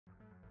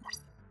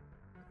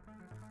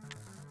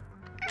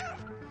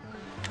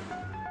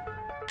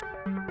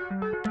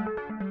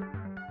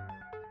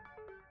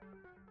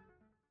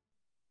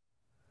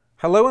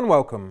Hello and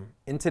welcome.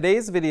 In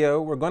today's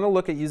video, we're going to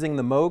look at using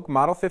the Moog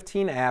Model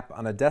 15 app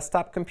on a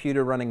desktop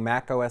computer running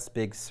macOS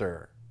Big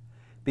Sur.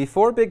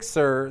 Before Big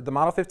Sur, the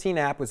Model 15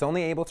 app was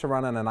only able to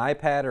run on an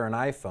iPad or an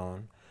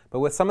iPhone, but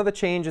with some of the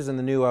changes in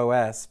the new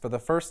OS, for the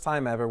first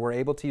time ever, we're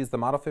able to use the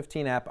Model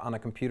 15 app on a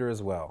computer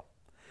as well.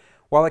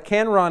 While it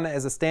can run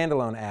as a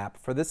standalone app,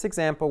 for this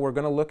example, we're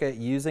going to look at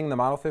using the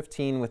Model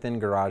 15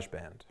 within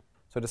GarageBand.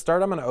 So to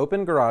start, I'm going to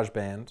open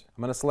GarageBand. I'm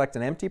going to select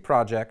an empty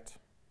project,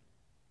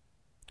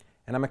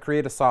 and I'm going to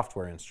create a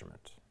software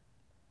instrument.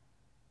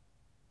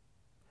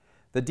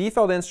 The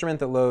default instrument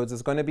that loads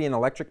is going to be an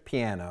electric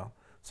piano.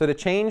 So to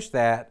change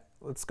that,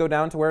 let's go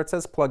down to where it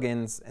says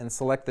Plugins and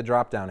select the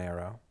drop-down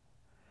arrow.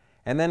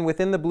 And then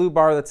within the blue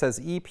bar that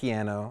says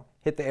ePiano,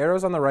 hit the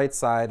arrows on the right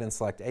side and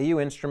select AU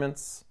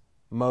Instruments,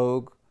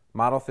 Moog,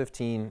 Model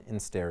 15 in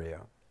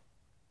stereo.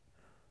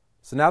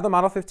 So now the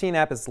Model 15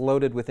 app is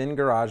loaded within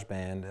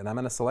GarageBand, and I'm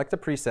going to select a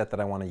preset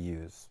that I want to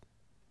use.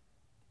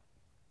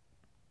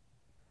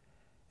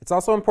 It's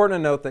also important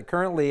to note that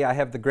currently I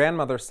have the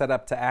grandmother set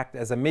up to act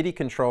as a MIDI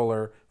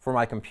controller for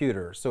my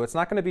computer, so it's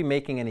not going to be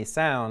making any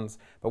sounds,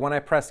 but when I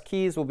press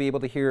keys we'll be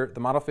able to hear the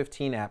Model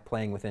 15 app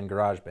playing within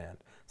GarageBand.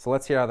 So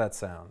let's hear how that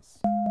sounds.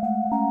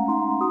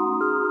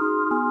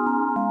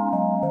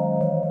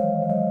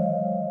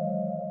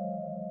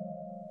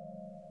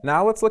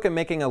 Now let's look at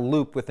making a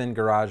loop within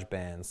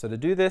GarageBand. So to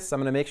do this,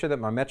 I'm going to make sure that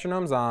my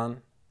metronome's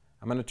on,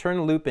 I'm going to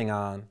turn looping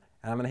on,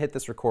 and I'm going to hit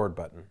this record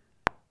button.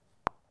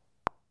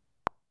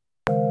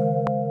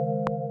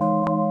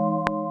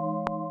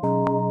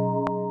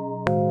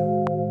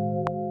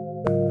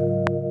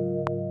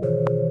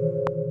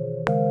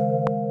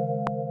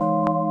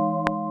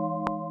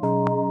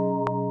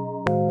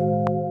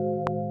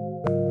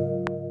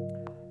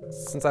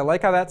 Since I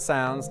like how that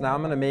sounds, now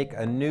I'm going to make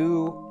a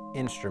new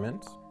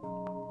instrument.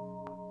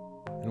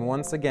 And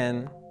once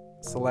again,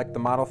 select the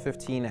Model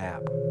 15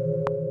 app.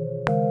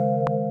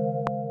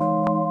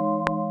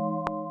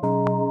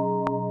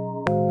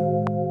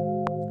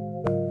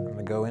 I'm going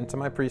to go into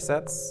my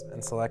presets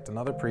and select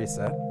another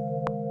preset.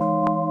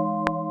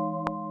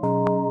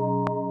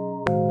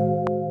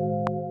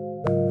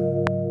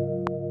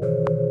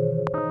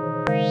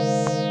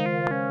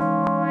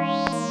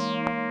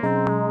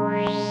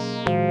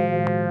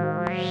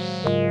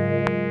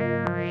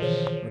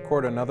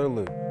 Record another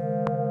loop.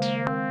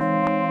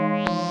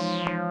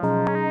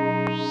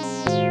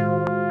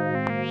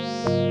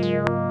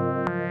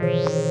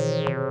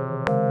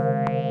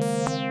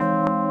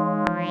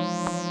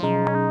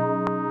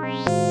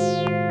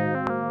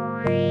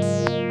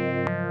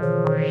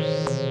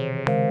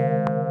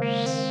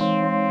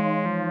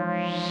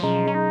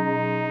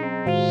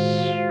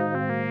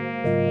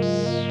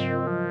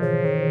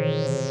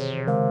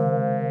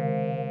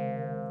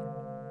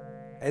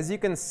 As you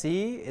can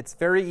see, it's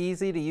very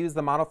easy to use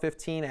the Model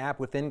 15 app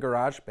within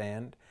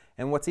GarageBand,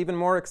 and what's even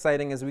more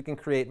exciting is we can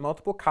create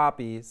multiple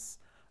copies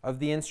of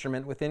the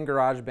instrument within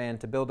GarageBand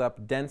to build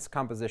up dense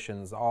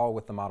compositions, all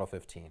with the Model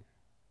 15.